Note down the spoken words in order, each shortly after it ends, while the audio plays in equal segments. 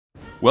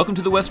Welcome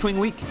to the West Wing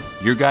Week,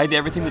 your guide to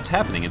everything that's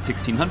happening at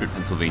 1600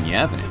 Pennsylvania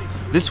Avenue.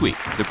 This week,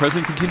 the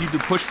president continued to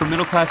push for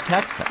middle-class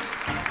tax cuts,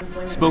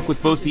 spoke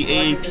with both the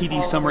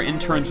AAPD Summer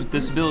Interns with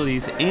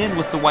Disabilities and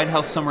with the White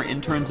House Summer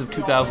Interns of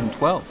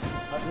 2012,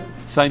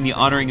 signed the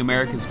Honoring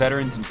America's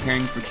Veterans and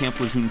Caring for Camp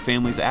Lejeune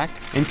Families Act,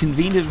 and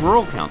convened his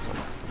Rural Council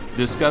to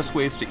discuss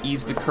ways to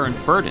ease the current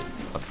burden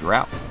of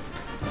drought.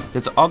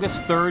 That's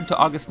August 3rd to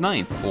August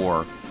 9th,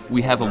 or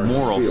We Have a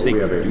Moral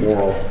Sacred Duty. We have a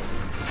moral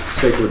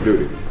sacred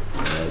duty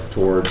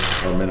towards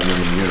our men and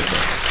women in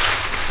uniform.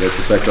 They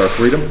protect our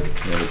freedom,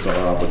 and it's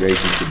our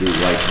obligation to do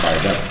right by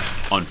them.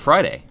 On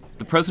Friday,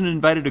 the president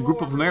invited a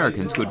group of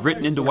Americans who had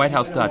written into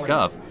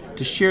whitehouse.gov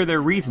to share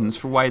their reasons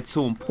for why it's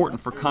so important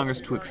for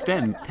Congress to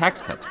extend tax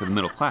cuts for the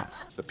middle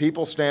class. The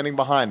people standing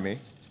behind me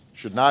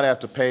should not have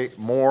to pay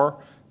more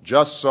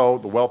just so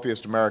the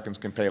wealthiest Americans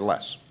can pay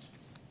less.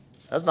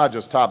 That's not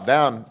just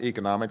top-down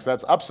economics,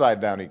 that's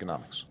upside-down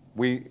economics.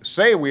 We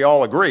say we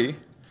all agree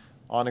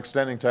on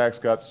extending tax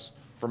cuts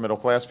for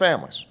middle-class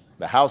families.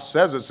 The House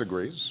says it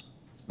agrees.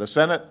 The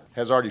Senate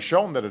has already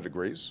shown that it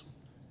agrees.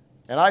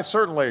 And I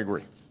certainly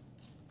agree.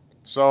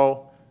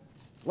 So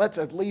let's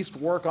at least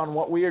work on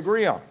what we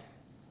agree on.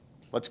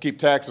 Let's keep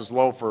taxes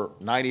low for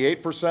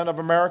 98% of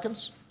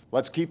Americans.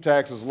 Let's keep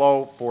taxes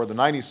low for the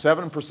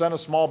 97% of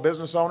small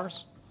business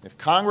owners. If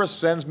Congress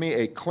sends me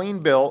a clean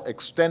bill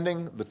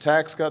extending the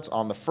tax cuts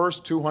on the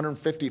first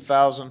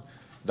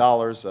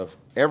 $250,000 of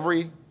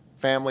every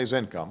family's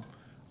income,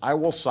 I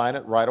will sign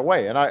it right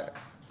away. And I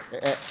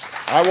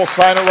will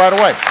sign it right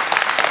away.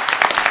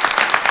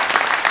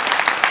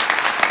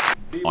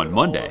 On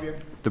Monday,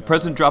 the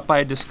president dropped by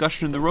a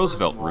discussion in the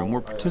Roosevelt Room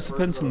where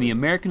participants in the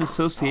American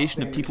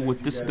Association of People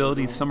with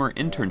Disabilities Summer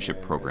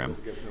Internship Program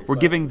were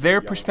giving their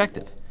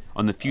perspective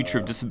on the future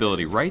of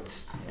disability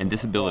rights and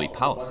disability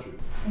policy.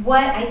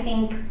 What I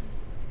think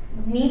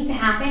needs to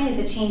happen is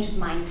a change of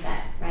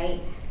mindset, right?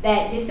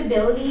 That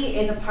disability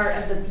is a part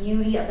of the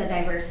beauty of the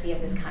diversity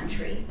of this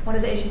country. One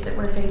of the issues that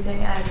we're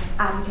facing as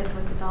advocates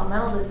with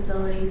developmental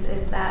disabilities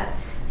is that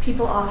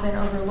people often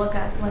overlook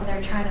us when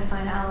they're trying to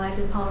find allies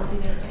in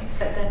policymaking.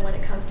 But then when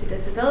it comes to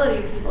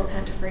disability, people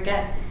tend to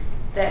forget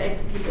that it's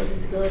the people with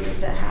disabilities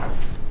that have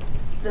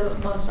the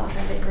most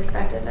authentic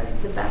perspective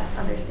and the best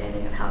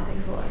understanding of how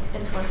things will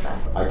influence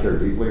us. I care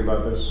deeply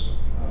about this.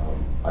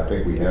 I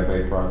think we have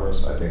made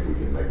progress. I think we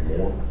can make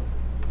more.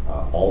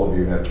 All of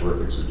you had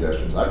terrific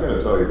suggestions. I'm going to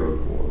tell you,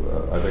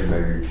 I think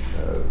maybe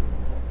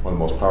one of the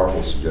most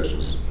powerful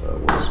suggestions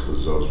was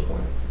Zoe's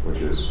point, which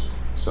is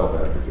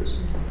self-advocacy.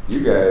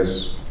 You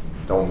guys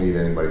don't need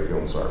anybody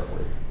feeling sorry for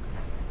you.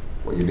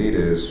 What you need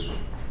is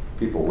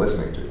people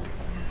listening to you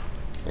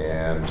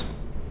and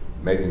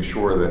making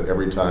sure that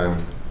every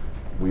time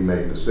we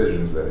make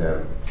decisions that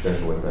have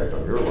potential impact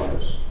on your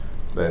lives,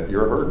 that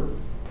you're heard.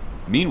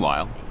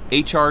 Meanwhile,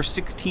 H.R.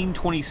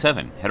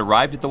 1627 had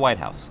arrived at the White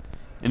House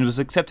and was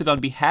accepted on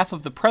behalf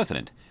of the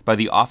president by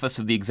the Office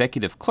of the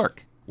Executive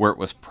Clerk, where it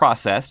was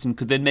processed and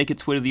could then make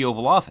its way to the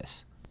Oval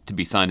Office to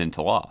be signed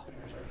into law.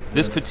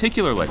 This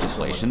particular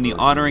legislation, the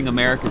Honoring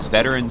America's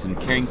Veterans and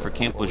Caring for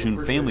Camp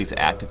Lejeune Families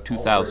Act of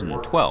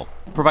 2012,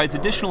 provides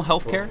additional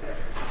health care,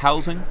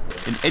 housing,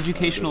 and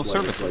educational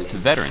services to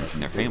veterans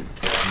and their families.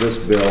 This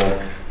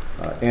bill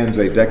ends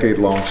a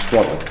decade-long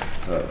struggle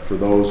for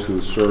those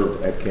who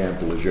served at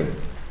Camp Lejeune.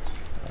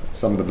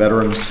 Some of the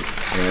veterans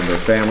and their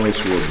families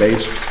who were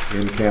based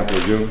in Camp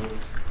Lejeune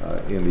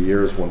in the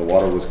years when the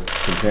water was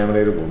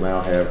contaminated will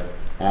now have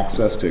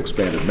access to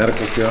expanded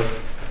medical care.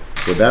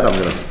 With that, I'm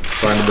going to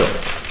sign the bill.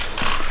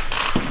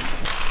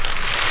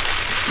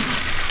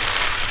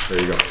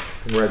 There you go.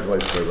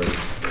 Congratulations, everybody.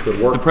 Good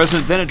work. The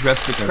president then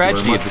addressed the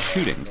tragedy of the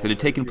shootings that had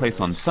taken place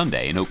on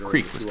Sunday in Oak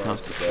Creek,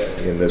 Wisconsin.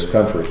 In this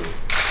country,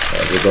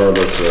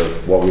 regardless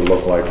of what we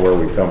look like, where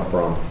we come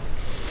from,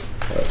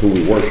 who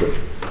we worship,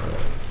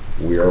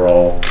 we are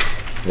all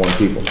one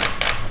people,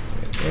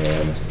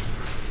 and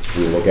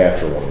we look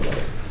after one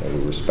another, and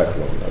we respect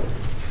one another.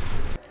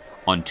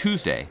 On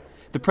Tuesday,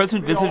 the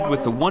president visited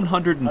with the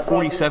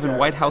 147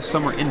 White House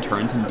Summer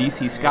Interns and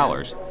D.C.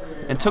 scholars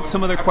and took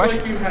some of their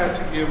questions. You had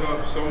to give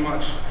up so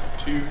much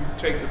to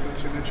take the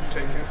position that you've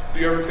taken. Do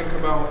you ever think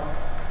about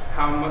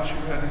how much you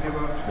had to give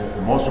up?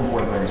 The most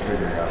important thing is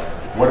figuring out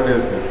what it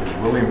is that is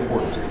really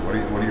important to you. What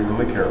do you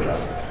really care about?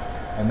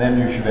 And then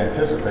you should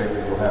anticipate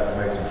that you'll have to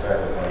make some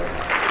sacrifices.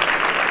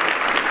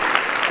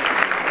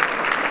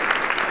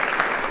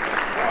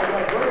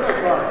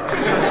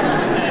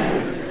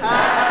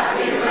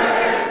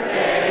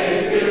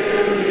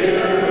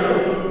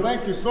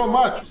 Thank you so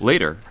much.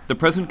 Later, the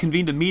president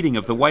convened a meeting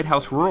of the White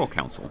House Rural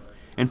Council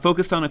and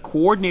focused on a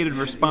coordinated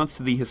response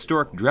to the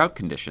historic drought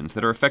conditions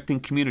that are affecting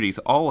communities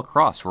all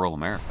across rural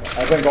America.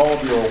 I think all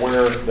of you are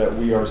aware that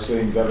we are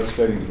seeing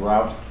devastating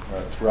drought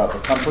throughout the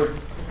country.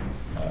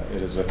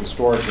 It is a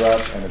historic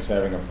drought, and it's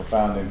having a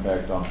profound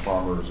impact on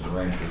farmers and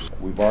ranchers.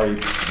 We've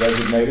already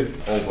designated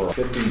over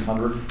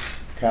 1,500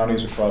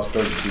 counties across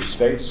 32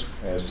 states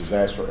as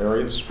disaster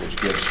areas, which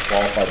gives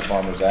qualified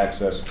farmers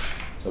access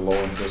to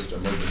low-interest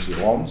emergency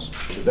loans.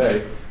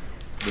 Today,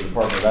 the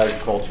Department of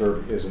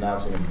Agriculture is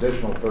announcing an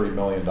additional $30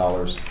 million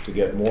to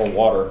get more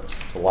water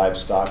to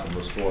livestock and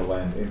restore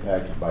land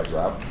impacted by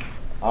drought.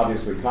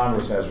 Obviously,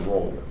 Congress has a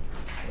role here.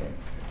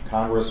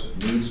 Congress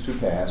needs to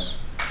pass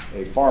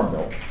a farm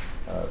bill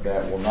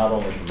that will not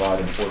only provide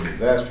important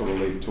disaster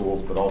relief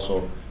tools, but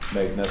also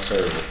make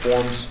necessary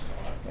reforms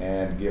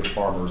and give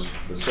farmers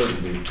the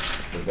certainty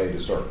that they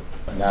deserve.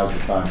 Now's the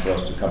time for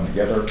us to come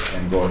together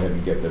and go ahead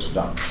and get this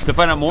done. To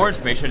find out more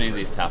information on any of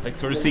these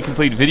topics or to see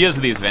complete videos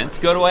of these events,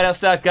 go to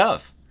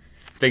whitehouse.gov.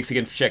 Thanks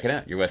again for checking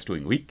out your West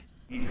Wing Week.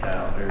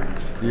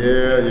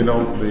 Yeah, you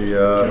know,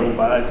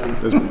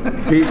 this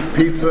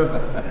pizza.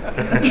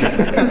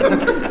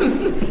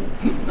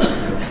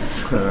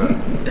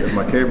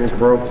 My cable's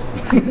broke.